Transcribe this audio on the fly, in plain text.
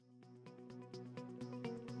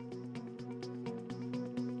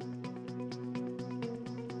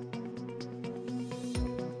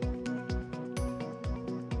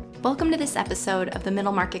Welcome to this episode of the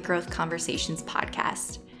Middle Market Growth Conversations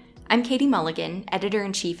podcast. I'm Katie Mulligan,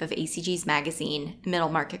 Editor-in-Chief of ACG's magazine, Middle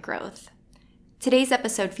Market Growth. Today's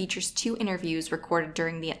episode features two interviews recorded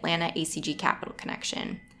during the Atlanta ACG Capital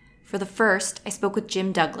Connection. For the first, I spoke with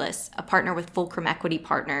Jim Douglas, a partner with Fulcrum Equity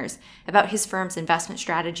Partners, about his firm's investment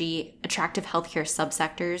strategy, attractive healthcare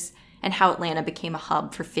subsectors, and how Atlanta became a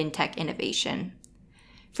hub for fintech innovation.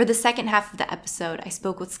 For the second half of the episode, I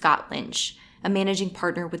spoke with Scott Lynch, a managing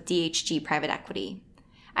partner with DHG Private Equity.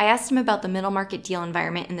 I asked him about the middle market deal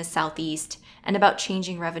environment in the Southeast and about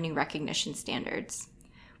changing revenue recognition standards.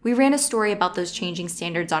 We ran a story about those changing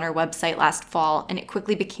standards on our website last fall, and it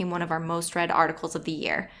quickly became one of our most read articles of the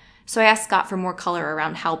year. So I asked Scott for more color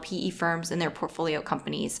around how PE firms and their portfolio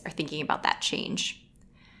companies are thinking about that change.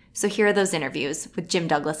 So here are those interviews, with Jim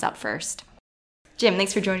Douglas up first. Jim,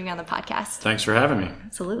 thanks for joining me on the podcast. Thanks for having me.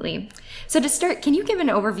 Absolutely. So to start, can you give an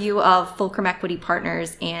overview of Fulcrum Equity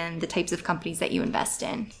Partners and the types of companies that you invest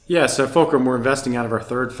in? Yeah, so Fulcrum, we're investing out of our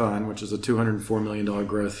third fund, which is a $204 million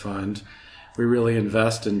growth fund. We really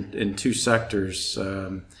invest in two sectors,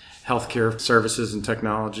 healthcare services and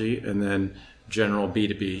technology, and then general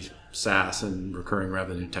B2B SaaS and recurring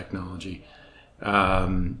revenue technology.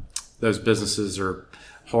 Those businesses are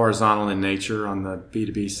horizontal in nature on the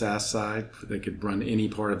B2B SaaS side. They could run any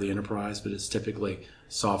part of the enterprise, but it's typically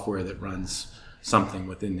software that runs something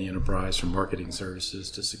within the enterprise, from marketing services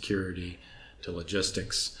to security to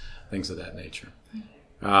logistics, things of that nature.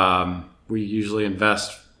 We usually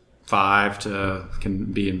invest put up to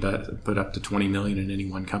 $20 million in any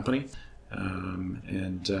one company.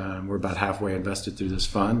 We're about halfway invested through this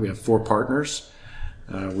fund. We have four partners.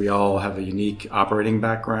 We all have a unique operating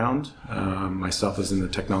background. Myself is in the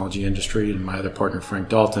technology industry, and my other partner, Frank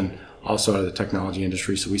Dalton, also out of the technology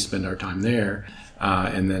industry, so we spend our time there.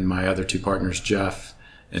 And then my other two partners, Jeff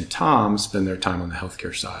and Tom, spend their time on the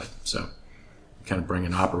healthcare side. So we kind of bring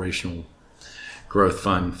an operational growth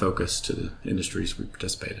fund focus to the industries we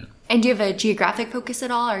participate in. And do you have a geographic focus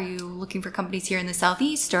at all? Are you looking for companies here in the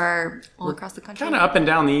Southeast or all across the country? Kind of up and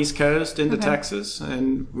down the East Coast into Texas,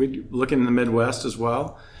 and we look in the Midwest as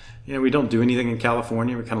well. You know, we don't do anything in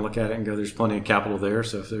California. We kind of look at it and go, there's plenty of capital there.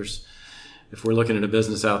 So if we're looking at a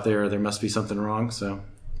business out there, there must be something wrong. So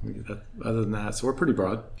other than that, so we're pretty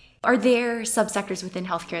broad. Are there subsectors within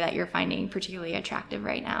healthcare that you're finding particularly attractive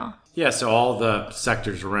right now? Yeah, so all the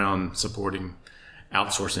sectors around supporting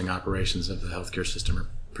outsourcing operations of the healthcare system are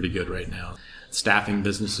pretty good right now. Staffing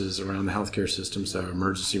businesses around the healthcare system, so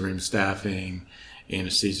emergency room staffing,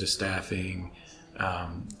 anesthesia staffing,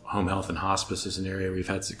 home health and hospice is an area we've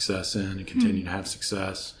had success in and continue to have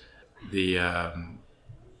success. The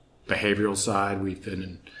behavioral side, we've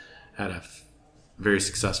had a very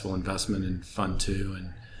successful investment in Fund 2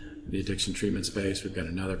 and the addiction treatment space. We've got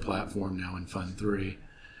another platform now in Fund 3.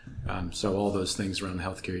 So all those things around the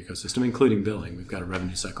healthcare ecosystem, including billing. We've got a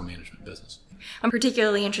revenue cycle management business. I'm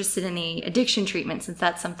particularly interested in the addiction treatment, since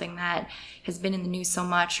that's something that has been in the news so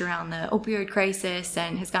much around the opioid crisis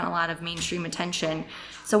and has gotten a lot of mainstream attention.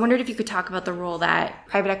 So I wondered if you could talk about the role that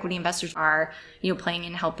private equity investors are, playing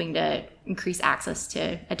in helping to increase access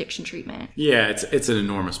to addiction treatment. Yeah, it's an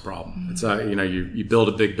enormous problem. It's you build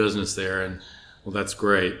a big business there, and well, that's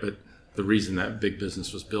great, but the reason that big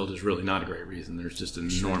business was built is really not a great reason. There's just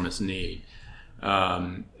an enormous need.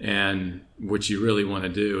 And what you really want to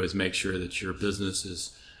do is make sure that your business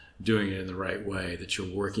is doing it in the right way, that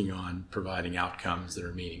you're working on providing outcomes that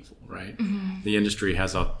are meaningful, right? Mm-hmm. The industry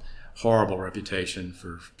has a horrible reputation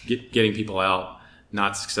for getting people out,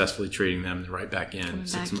 not successfully treating them, and right back in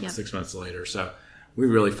 6 months later. So we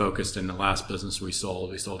really focused in the last business we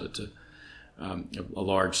sold it to a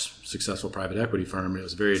large, successful private equity firm. It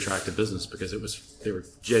was a very attractive business because they were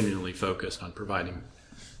genuinely focused on providing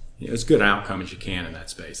as good an outcome as you can in that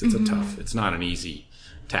space. It's it's not an easy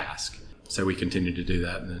task. So we continue to do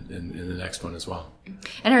that in the next one as well.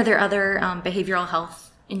 And are there other behavioral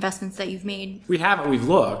health investments that you've made? We haven't. We've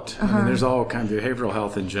looked. I mean, there's all kinds of behavioral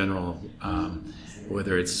health in general.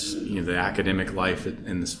 Whether it's the academic life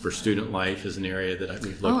and for student life is an area that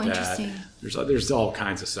we've looked at. There's all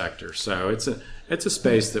kinds of sectors, so it's a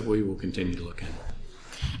space that we will continue to look in.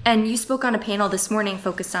 And you spoke on a panel this morning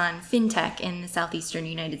focused on fintech in the southeastern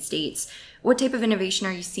United States. What type of innovation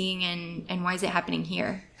are you seeing, and why is it happening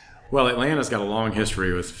here? Well, Atlanta's got a long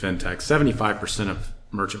history with fintech. 75% of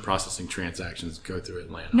merchant processing transactions go through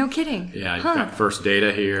Atlanta. No kidding. Yeah, you've got First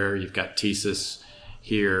Data here. You've got TSYS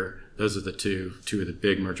here. Those are the two of the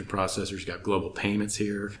big merchant processors. You've got Global Payments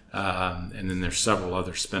here, and then there's several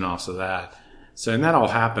other spinoffs of that. So, and that all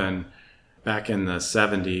happened back in the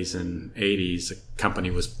 70s and 80s. A company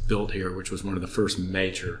was built here, which was one of the first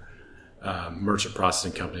major merchant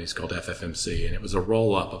processing companies called FFMC, and it was a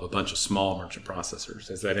roll-up of a bunch of small merchant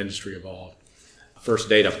processors as that industry evolved. First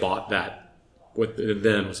Data bought that, what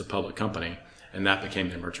then was a public company, and that became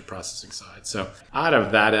the merchant processing side. So out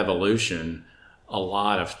of that evolution, a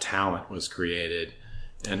lot of talent was created,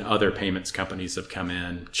 and other payments companies have come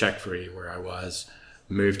in. CheckFree, where I was,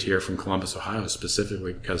 moved here from Columbus, Ohio,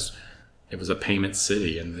 specifically because it was a payment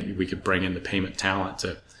city, and we could bring in the payment talent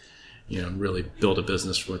to, really build a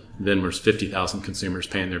business with. Then there's 50,000 consumers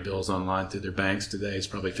paying their bills online through their banks. Today it's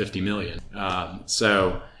probably 50 million.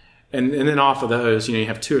 And then off of those, you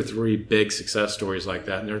have 2 or 3 big success stories like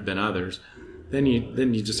that, and there have been others. Then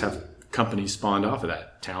you just have companies spawned off of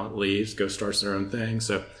that. Talent leaves, go starts their own thing.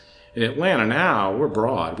 So in Atlanta now, we're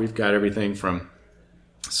broad. We've got everything from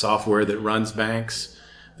software that runs banks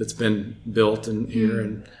that's been built in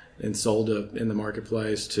here and sold in the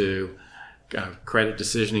marketplace, to credit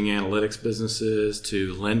decisioning analytics businesses,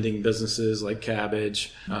 to lending businesses like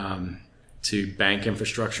Kabbage, to bank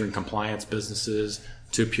infrastructure and compliance businesses,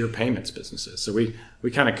 to pure payments businesses. So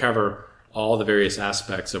we kind of cover all the various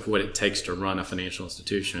aspects of what it takes to run a financial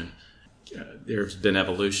institution. There's been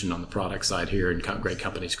evolution on the product side here, and great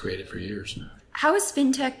companies created for years. How is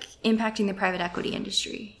fintech impacting the private equity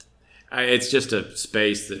industry? It's just a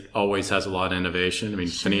space that always has a lot of innovation. I mean,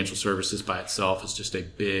 financial services by itself is just a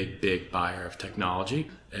big, big buyer of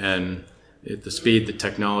technology. And at the speed that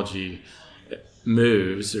technology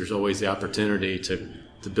moves, there's always the opportunity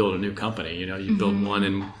to build a new company. You build one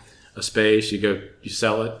in a space, you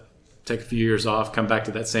sell it, take a few years off, come back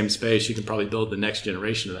to that same space, you can probably build the next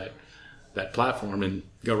generation of that platform and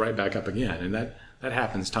go right back up again. And that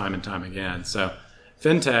happens time and time again. So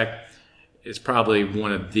fintech is probably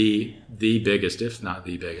one of the biggest, if not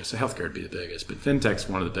the biggest. So healthcare would be the biggest, but fintech's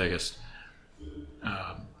one of the biggest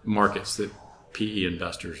markets that PE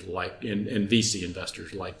investors like and VC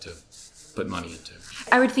investors like to put money into.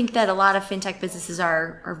 I would think that a lot of fintech businesses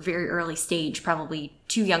are very early stage, probably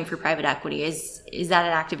too young for private equity. Is that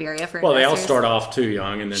an active area for investors? Well, they all start off too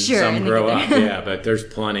young, and then some grow up. Yeah, but there's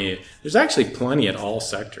plenty. There's actually plenty at all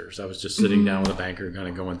sectors. I was just sitting down with a banker, kind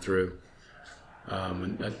of going through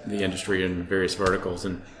the industry in various verticals,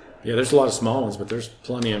 and there's a lot of small ones, but there's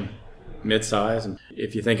plenty of mid-size. And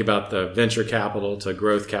if you think about the venture capital to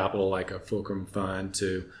growth capital, like a Fulcrum fund,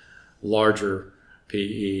 to larger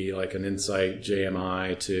PE like an Insight,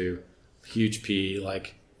 JMI, to huge PE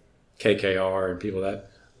like KKR and people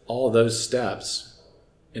that all those steps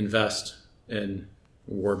invest in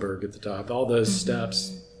Warburg at the top. All those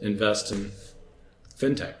steps invest in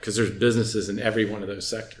fintech because there's businesses in every one of those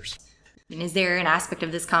sectors. And is there an aspect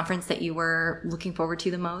of this conference that you were looking forward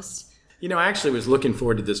to the most? I actually was looking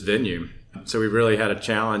forward to this venue. So we really had a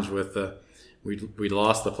challenge with we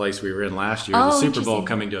lost the place we were in last year. The Super Bowl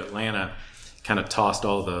coming to Atlanta kind of tossed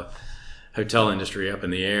all the hotel industry up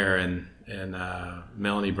in the air, and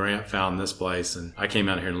Melanie Brandt found this place, and I came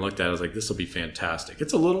out here and looked at it. I was like, this will be fantastic.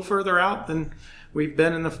 It's a little further out than we've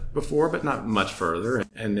been before, but not much further.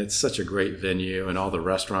 And it's such a great venue, and all the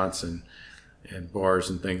restaurants and bars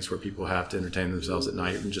and things where people have to entertain themselves at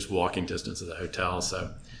night and just walking distance of the hotel.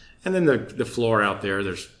 So, and then the floor out there,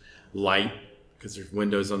 there's light because there's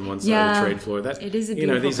windows on one side of the trade floor. It is a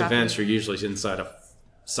beautiful these property. Events are usually inside a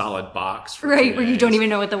solid box, right, where you don't even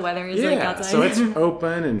know what the weather is like outside. So it's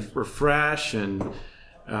open and refresh, and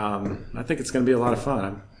I think it's going to be a lot of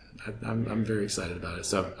fun. I'm very excited about it.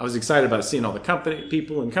 So I was excited about seeing all the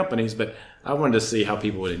people and companies, but I wanted to see how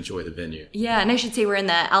people would enjoy the venue. Yeah, and I should say we're in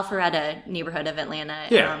the Alpharetta neighborhood of Atlanta.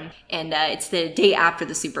 Yeah. And it's the day after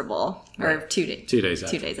the Super Bowl, or right. 2 days. 2 days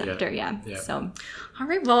after. 2 days after, yeah. Yeah. So, all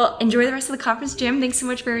right, well, enjoy the rest of the conference, Jim. Thanks so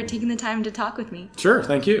much for taking the time to talk with me. Sure,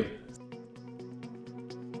 thank you.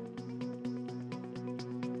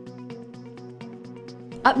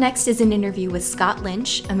 Up next is an interview with Scott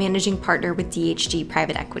Lynch, a managing partner with DHG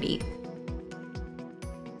Private Equity.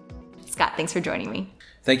 Scott, thanks for joining me.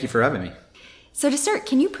 Thank you for having me. So to start,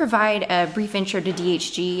 can you provide a brief intro to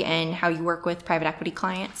DHG and how you work with private equity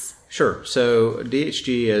clients? Sure. So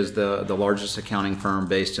DHG is the largest accounting firm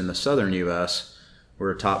based in the southern U.S.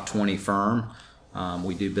 We're a top 20 firm.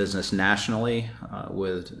 We do business nationally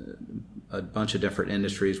with a bunch of different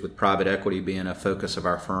industries, with private equity being a focus of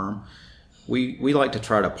our firm. We like to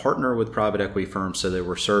try to partner with private equity firms so that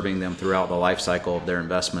we're serving them throughout the life cycle of their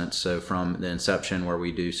investments. So from the inception where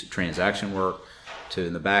we do transaction work to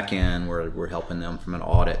in the back end where we're helping them from an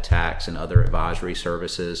audit, tax, and other advisory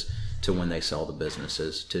services to when they sell the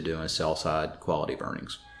businesses to doing sell-side quality of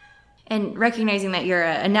earnings. And recognizing that you're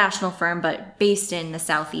a national firm but based in the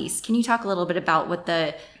Southeast, can you talk a little bit about what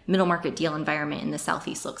the middle market deal environment in the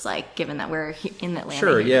Southeast looks like, given that we're in Atlanta.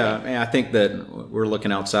 Sure, yeah. I mean, I think that we're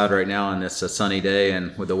looking outside right now, and it's a sunny day,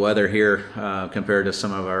 and with the weather here compared to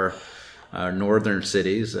some of our northern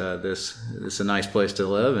cities, this is a nice place to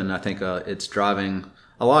live, and I think it's driving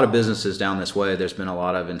a lot of businesses down this way. There's been a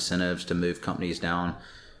lot of incentives to move companies down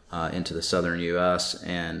into the southern U.S.,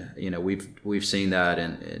 and we've seen that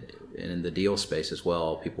in the deal space as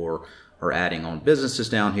well. People are adding on businesses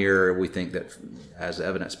down here. We think that, as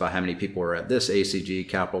evidenced by how many people are at this ACG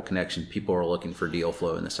Capital Connection, people are looking for deal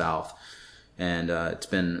flow in the South. And it's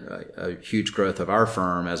been a huge growth of our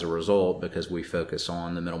firm as a result, because we focus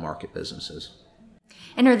on the middle market businesses.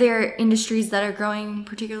 And are there industries that are growing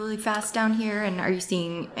particularly fast down here? And are you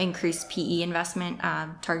seeing increased PE investment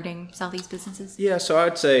targeting Southeast businesses? Yeah, so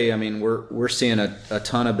I'd say, we're seeing a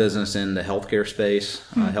ton of business in the healthcare space.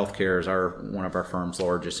 Healthcare is one of our firm's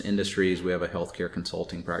largest industries. We have a healthcare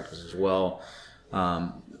consulting practice as well.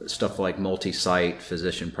 Stuff like multi-site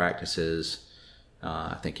physician practices.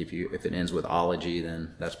 I think if it ends with ology,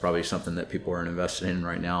 then that's probably something that people are invested in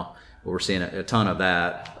right now. But we're seeing a ton of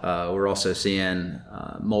that. We're also seeing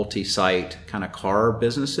multi-site kind of car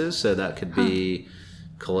businesses. So that could be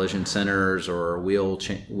collision centers or wheel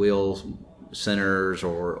centers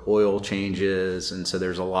or oil changes. And so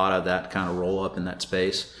there's a lot of that kind of roll up in that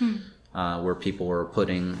space where people are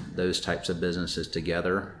putting those types of businesses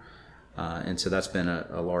together. And so that's been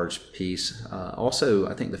a large piece. Also,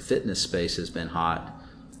 I think the fitness space has been hot.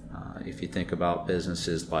 If you think about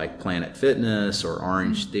businesses like Planet Fitness or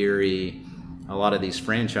Orange Theory, a lot of these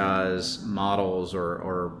franchise models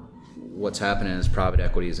or what's happening is private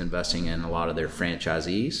equity is investing in a lot of their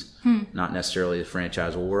franchisees, not necessarily the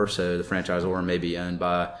franchisor. So the franchisor may be owned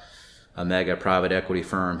by a mega private equity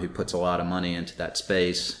firm who puts a lot of money into that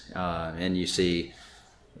space. And you see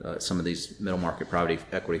some of these middle market private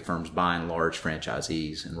equity firms buying large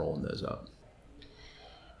franchisees and rolling those up.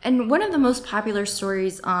 And one of the most popular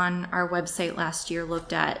stories on our website last year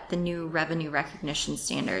looked at the new revenue recognition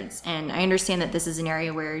standards. And I understand that this is an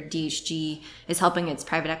area where DHG is helping its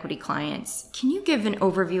private equity clients. Can you give an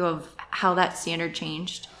overview of how that standard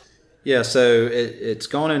changed? Yeah, so it's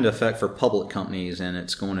gone into effect for public companies, and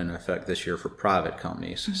it's going into effect this year for private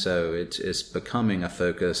companies. So it's becoming a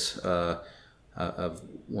focus of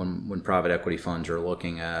when private equity funds are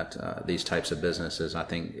looking at these types of businesses. I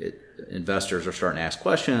think investors are starting to ask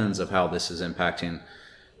questions of how this is impacting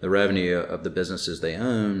the revenue of the businesses they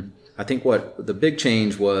own. I think what the big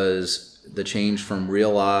change was the change from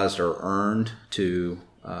realized or earned to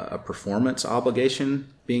a performance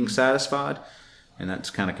obligation being satisfied, and that's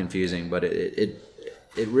kind of confusing, but it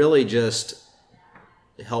really just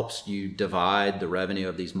helps you divide the revenue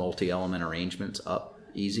of these multi-element arrangements up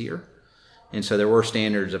easier. And so there were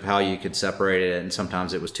standards of how you could separate it, and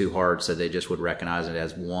sometimes it was too hard, so they just would recognize it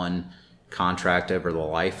as one contract over the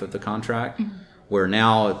life of the contract, where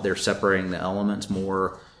now they're separating the elements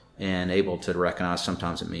more and able to recognize.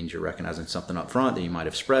 Sometimes it means you're recognizing something up front that you might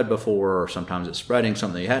have spread before, or sometimes it's spreading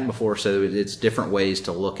something you hadn't before. So it's different ways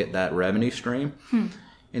to look at that revenue stream.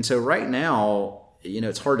 And so right now,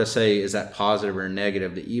 it's hard to say, is that positive or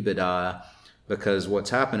negative to EBITDA? Because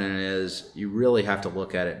what's happening is you really have to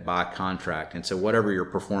look at it by contract. And so whatever your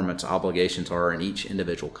performance obligations are in each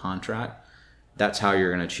individual contract, that's how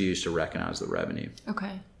you're going to choose to recognize the revenue.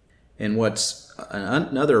 Okay. And what's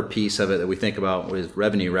another piece of it that we think about with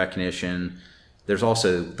revenue recognition, there's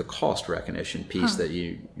also the cost recognition piece that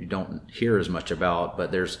you don't hear as much about,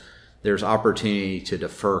 but there's opportunity to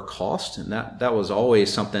defer cost. And that was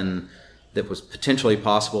always something that was potentially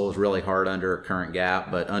possible. It was really hard under current GAAP,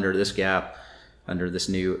 but under this GAAP, under this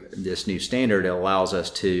new standard, it allows us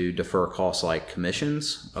to defer costs like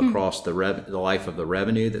commissions across the life of the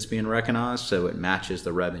revenue that's being recognized, so it matches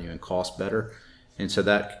the revenue and cost better. And so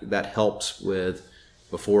that helps with,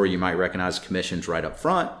 before you might recognize commissions right up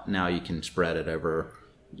front, now you can spread it over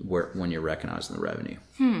when you're recognizing the revenue.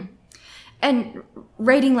 And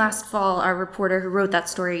writing last fall, our reporter who wrote that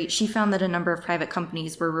story, she found that a number of private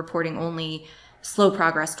companies were reporting only slow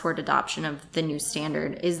progress toward adoption of the new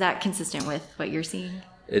standard. Is that consistent with what you're seeing?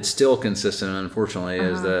 It's still consistent, unfortunately,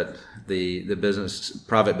 is that the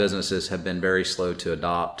private businesses have been very slow to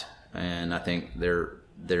adopt, and I think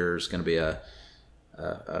there's going to be a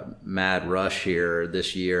mad rush here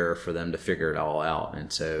this year for them to figure it all out.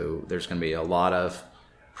 And so there's going to be a lot of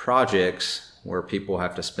projects where people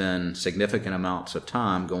have to spend significant amounts of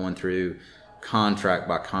time going through contract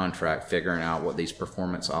by contract, figuring out what these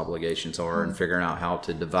performance obligations are and figuring out how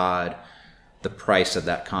to divide the price of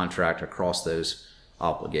that contract across those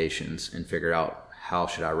obligations and figure out how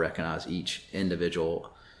should I recognize each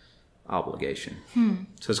individual obligation.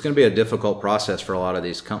 So it's going to be a difficult process for a lot of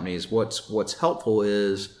these companies. What's helpful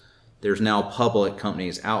is there's now public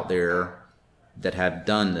companies out there that have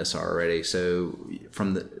done this already. So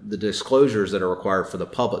from the disclosures that are required for the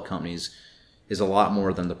public companies is a lot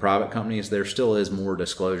more than the private companies. There still is more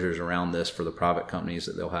disclosures around this for the private companies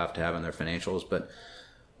that they'll have to have in their financials. But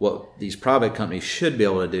what these private companies should be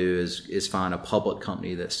able to do is find a public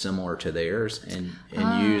company that's similar to theirs and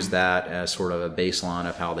use that as sort of a baseline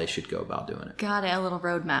of how they should go about doing it. Got it. A little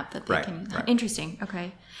roadmap that they can. Right. Interesting.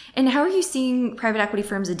 Okay. And how are you seeing private equity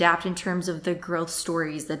firms adapt in terms of the growth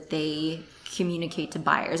stories that they communicate to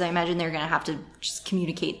buyers? I imagine they're going to have to just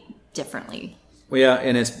communicate differently. Well, yeah,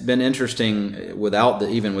 and it's been interesting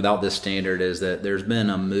even without this standard is that there's been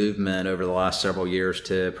a movement over the last several years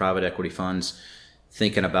to private equity funds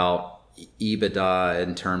thinking about EBITDA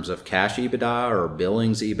in terms of cash EBITDA or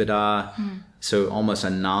billings EBITDA. So almost a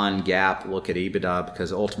non-GAAP look at EBITDA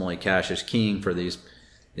because ultimately cash is king for these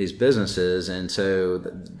businesses, and so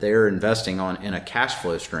they're investing in a cash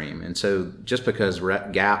flow stream. And so just because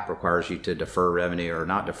GAAP requires you to defer revenue or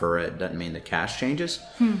not defer it doesn't mean the cash changes.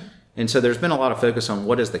 And so there's been a lot of focus on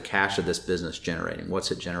what is the cash of this business generating? What's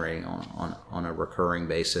it generating on a recurring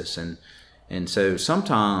basis? And so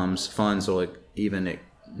sometimes funds will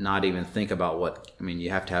not even think about you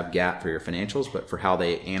have to have GAAP for your financials, but for how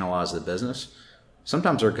they analyze the business,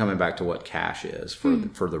 sometimes they're coming back to what cash is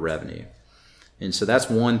for the revenue. And so that's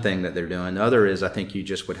one thing that they're doing. The other is I think you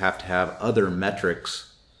just would have to have other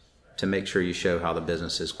metrics to make sure you show how the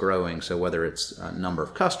business is growing. So whether it's a number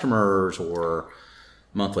of customers or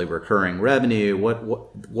monthly recurring revenue,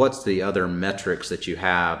 what's the other metrics that you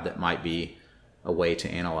have that might be a way to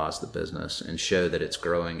analyze the business and show that it's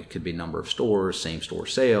growing? It could be number of stores, same store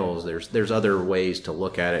sales. There's other ways to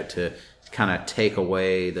look at it to kind of take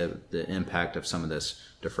away the impact of some of this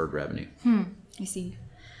deferred revenue. I see.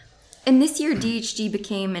 And this year, DHG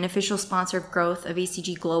became an official sponsor of growth of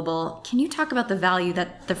ACG Global. Can you talk about the value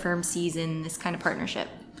that the firm sees in this kind of partnership?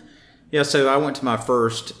 Yeah, so I went to my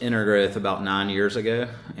first Intergrowth about 9 years ago,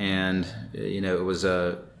 and it was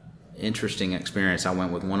a interesting experience. I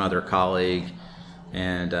went with one other colleague,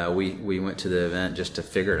 and we went to the event just to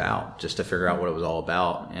figure it out, what it was all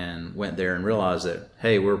about, and went there and realized that,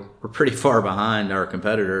 hey, we're pretty far behind our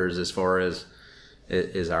competitors as far as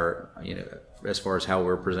as far as how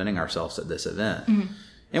we're presenting ourselves at this event.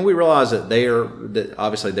 And we realized that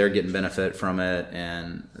obviously they're getting benefit from it,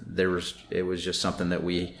 and it was just something that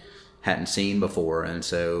we hadn't seen before. And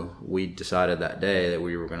so we decided that day that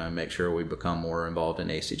we were going to make sure we become more involved in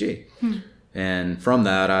ACG. And from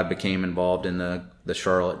that, I became involved in the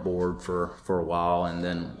Charlotte board for a while, and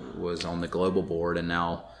then was on the global board, and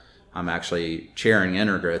now I'm actually chairing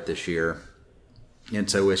Intergrowth this year. And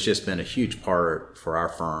so it's just been a huge part for our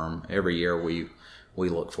firm. Every year we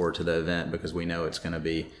look forward to the event because we know it's going to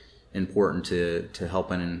be important to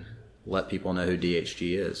helping and let people know who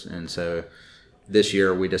DHG is. And so this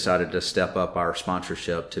year we decided to step up our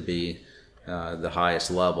sponsorship to be the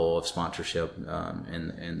highest level of sponsorship,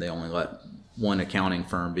 and they only let one accounting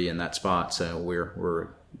firm be in that spot. So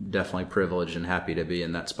we're definitely privileged and happy to be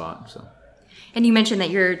in that spot. So. And you mentioned that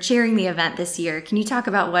you're chairing the event this year. Can you talk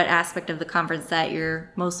about what aspect of the conference that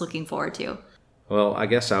you're most looking forward to? Well, I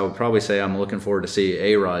guess I would probably say I'm looking forward to see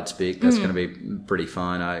A-Rod speak. That's going to be pretty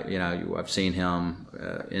fun. I've seen him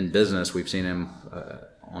in business. We've seen him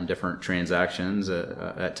on different transactions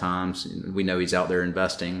at times. We know he's out there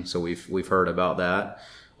investing, so we've heard about that.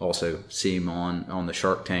 Also see him on the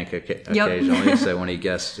Shark Tank occasionally. So when he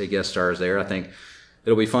guest stars there, I think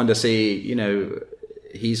it'll be fun to see.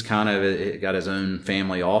 He's kind of got his own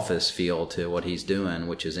family office feel to what he's doing,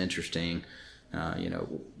 which is interesting.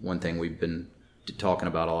 One thing we've been talking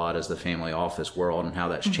about a lot is the family office world and how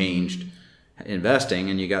that's changed investing.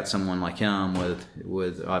 And you got someone like him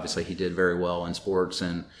with obviously he did very well in sports,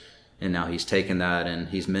 and now he's taken that and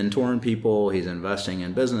he's mentoring people, he's investing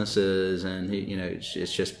in businesses, and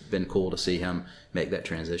it's just been cool to see him make that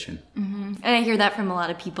transition. And I hear that from a lot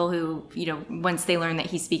of people who, once they learn that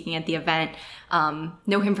he's speaking at the event,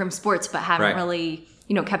 know him from sports, but haven't really,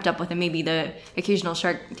 kept up with him. Maybe the occasional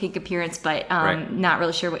Shark Tank appearance, but not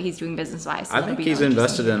really sure what he's doing business-wise. So I think he's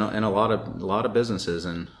invested in a lot of businesses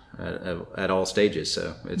and at all stages.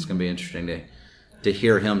 So it's going to be interesting to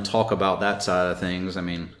hear him talk about that side of things. I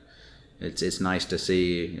mean, it's nice to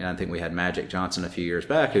see. I think we had Magic Johnson a few years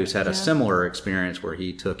back, who's had a similar experience where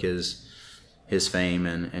he took his fame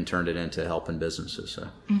and turned it into helping businesses. So.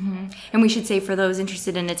 And we should say, for those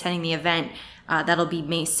interested in attending the event, that'll be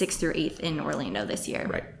May 6th through 8th in Orlando this year.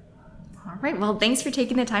 Right. All right. Well, thanks for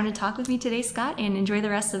taking the time to talk with me today, Scott, and enjoy the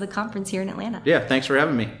rest of the conference here in Atlanta. Yeah, thanks for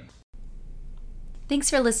having me. Thanks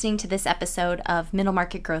for listening to this episode of Middle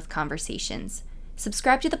Market Growth Conversations.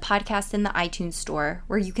 Subscribe to the podcast in the iTunes Store,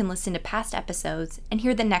 where you can listen to past episodes and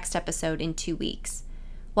hear the next episode in 2 weeks.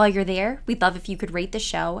 While you're there, we'd love if you could rate the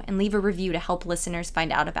show and leave a review to help listeners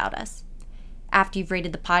find out about us. After you've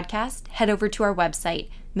rated the podcast, head over to our website,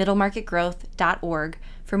 middlemarketgrowth.org,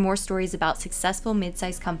 for more stories about successful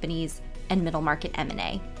mid-sized companies and middle market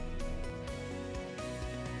M&A.